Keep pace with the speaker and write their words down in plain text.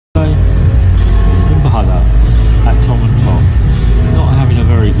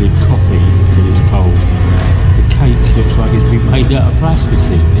plastic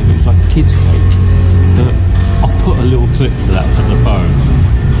thing. It was like kids' cake. But I'll put a little clip to that from the phone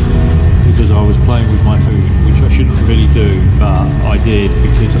because I was playing with my food, which I shouldn't really do, but I did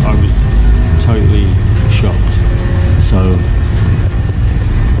because I was totally shocked. So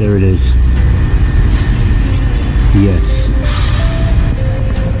there it is. Yes.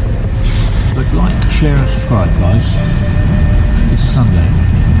 But like, share and subscribe, guys. It's a Sunday.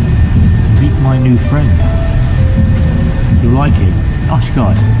 Meet my new friend. You'll like him. Nice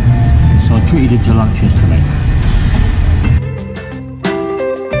guy. So I treated him to lunch yesterday.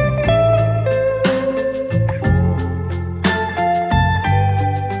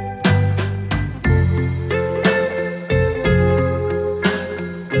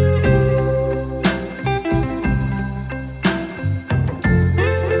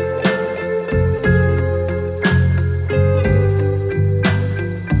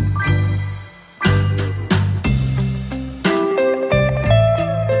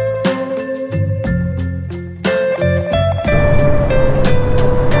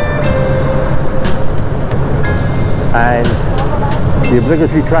 And the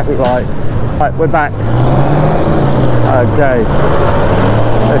obligatory traffic lights. Right, we're back. Okay,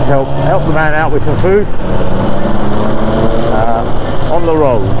 let's help the man out with some food. On the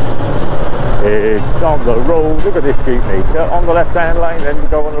road. It's on the road. Look at this jeepney. So on the left-hand lane, then you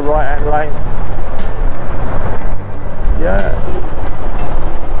go on the right-hand lane. Yeah.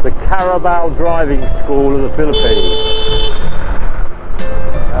 The Carabao Driving School of the Philippines.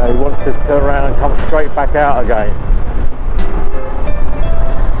 He wants to turn around and come straight back out again.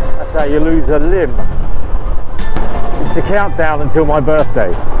 That's how you lose a limb. It's a countdown until my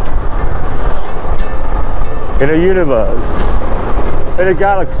birthday. In a universe, in a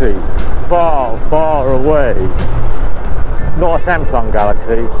galaxy far, far away. Not a Samsung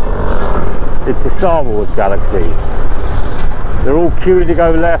galaxy, it's a Star Wars galaxy. They're all queuing to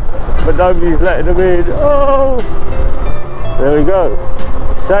go left, but nobody's letting them in. Oh! There we go.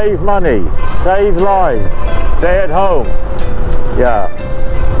 Save money, save lives, stay at home. Yeah.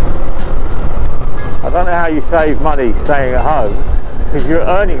 I don't know how you save money staying at home, because you're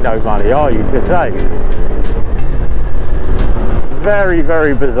earning no money, are you, to save? Very,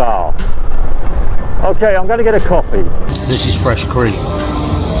 very bizarre. Okay, I'm going to get a coffee. This is fresh cream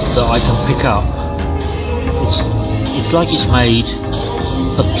that I can pick up. It's like it's made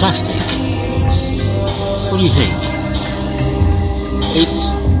of plastic. What do you think?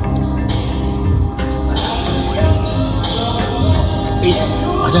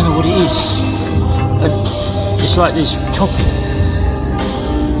 I don't know what it is. It's like this topping.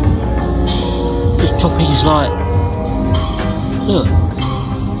 This topping is like, look,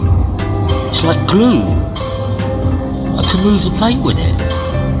 it's like glue. I can move the plate with it.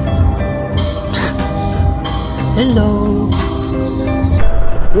 Hello.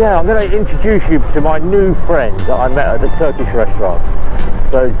 Yeah, I'm going to introduce you to my new friend that I met at the Turkish restaurant.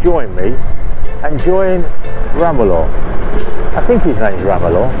 So join me and join Ramalo. I think his name's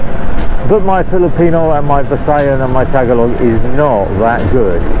Ramalo, but my Filipino and my Visayan and my Tagalog is not that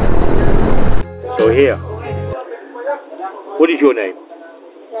good. So here, what is your name?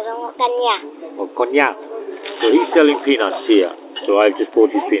 Kanya. Oh, Konya. So he's selling peanuts here. So I've just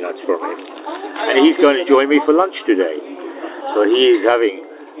bought his peanuts from him. And he's going to join me for lunch today. So he is having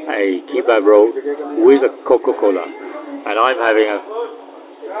a kebab roll with a Coca-Cola. And I'm having a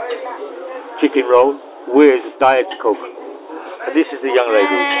chicken roll with Diet Coke. And this is the young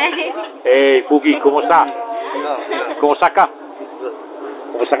lady. Hey, Pugi, ¿cómo está? ¿Cómo saca?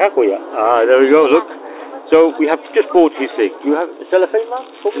 ¿Cómo saca, kuya? Ah, there we go, look. So we have just bought his thing. Do you have cellophane, ma'am?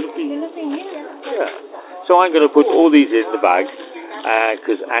 Yeah. So I'm going to put all these in the bag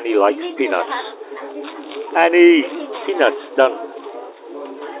because Annie likes peanuts. Annie, peanuts, done.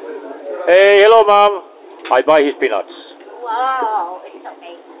 Hey, hello, ma'am. I buy his peanuts. Wow, it's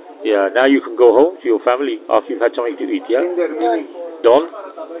okay. Yeah, now you can go home to your family after you've had something to eat, yeah? Don?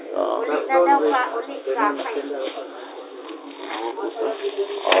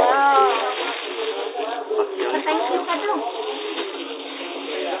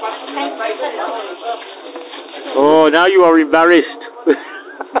 Oh, now you are embarrassed.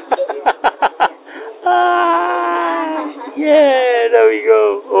 Yeah, there we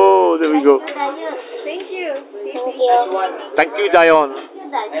go. Oh, there we go. Thank you. Thank you, Dion.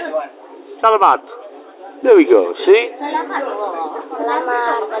 Salamat. There we go. See?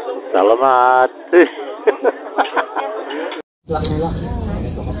 Salamat.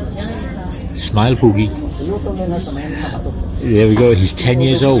 Smile, Poogie. There we go. He's 10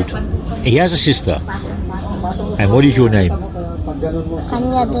 years old. He has a sister. And what is your name?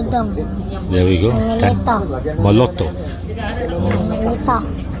 Kanya Dudong. There we go. Maloto. Maloto. Malito.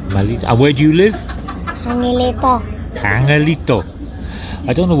 Malito. And where do you live? Angelito. Angelito.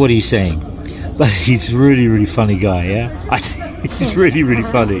 I don't know what he's saying, but he's a really, really funny guy, yeah? He's really, really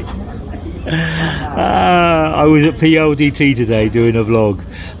funny. I was at PLDT today doing a vlog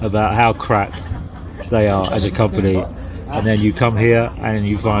about how crap they are as a company, and then you come here and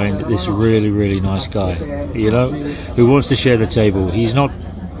you find this really, really nice guy, you know, who wants to share the table. He's not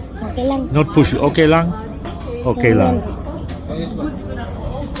pushy. Okay lang? Okay lang.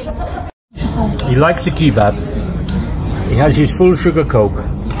 He likes a kebab. He has his full sugar coke,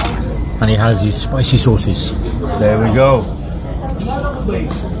 and he has his spicy sauces. There we go.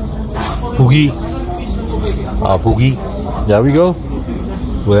 Boogie. Boogie. There we go.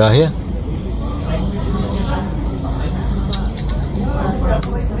 We are here.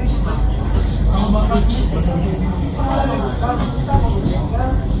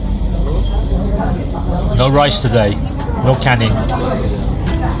 No rice today. No canning.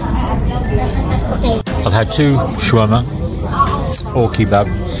 I've had 2 shawarma or kebab.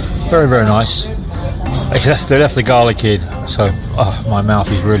 Very, very nice. They left the garlic in, so my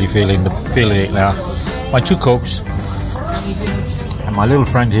mouth is really feeling it now. My 2 cokes, and my little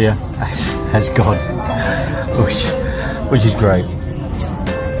friend here has gone, which is great.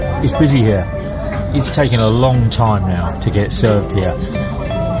 It's busy here. It's taken a long time now to get served here.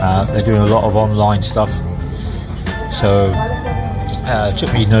 They're doing a lot of online stuff, so it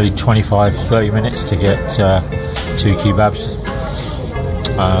took me nearly 25-30 minutes to get 2 kebabs.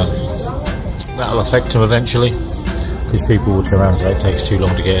 That'll affect them eventually, because people will turn around and say it takes too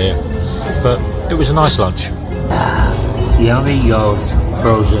long to get here. But it was a nice lunch. Yummy yos,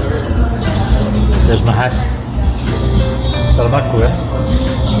 frozen. There's my hat. Salamat kuya.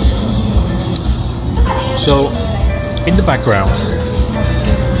 So, in the background,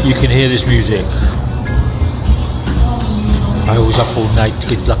 you can hear this music. I was up all night to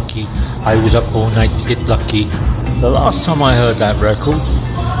get lucky. I was up all night to get lucky. The last time I heard that record,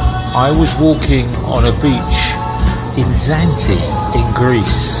 I was walking on a beach in Zante in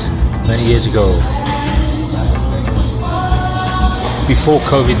Greece many years ago, before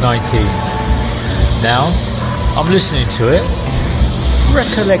COVID-19. Now I'm listening to it,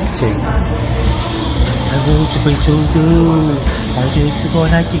 recollecting. I want to be so good. I just go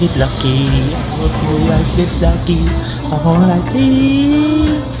night to get lucky. I want to go night to get lucky. I'm all like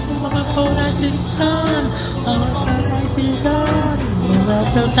this. I'm all like the sun. I'm all like the sun. I'm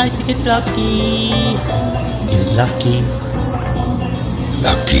so nice to get lucky. Get lucky.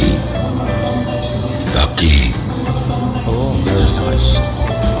 Lucky. Lucky. Oh, very nice.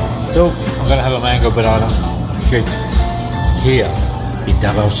 So, I'm gonna have a mango banana shake here in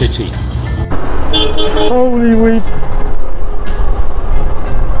Davao City. Holy week.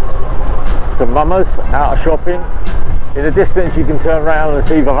 Some mamas out shopping. In the distance you can turn around and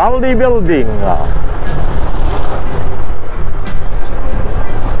see Vivaldi building.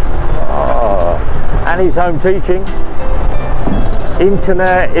 Annie's home teaching.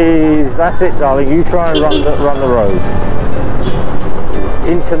 Internet is, that's it darling, you try and run the road.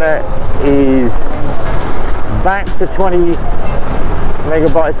 Internet is back to 20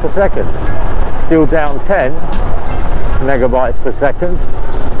 megabytes per second. Still down 10 megabytes per second.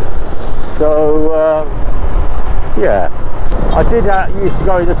 So yeah, I did used to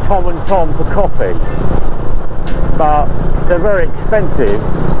go to Tom and Tom for coffee, but they're very expensive.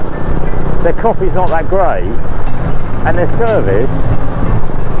 Their coffee's not that great, and their service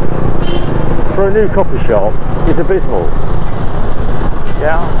for a new coffee shop is abysmal.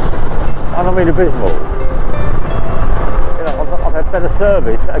 Yeah, I don't mean abysmal. You know, I've had better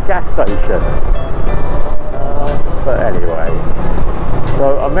service at a gas station. But anyway,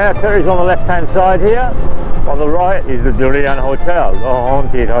 so Amerita is on the left-hand side here. On the right is the Durian Hotel, the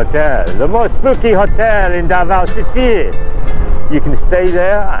haunted hotel, the most spooky hotel in Davao City. You can stay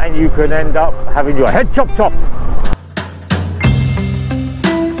there and you can end up having your head chopped off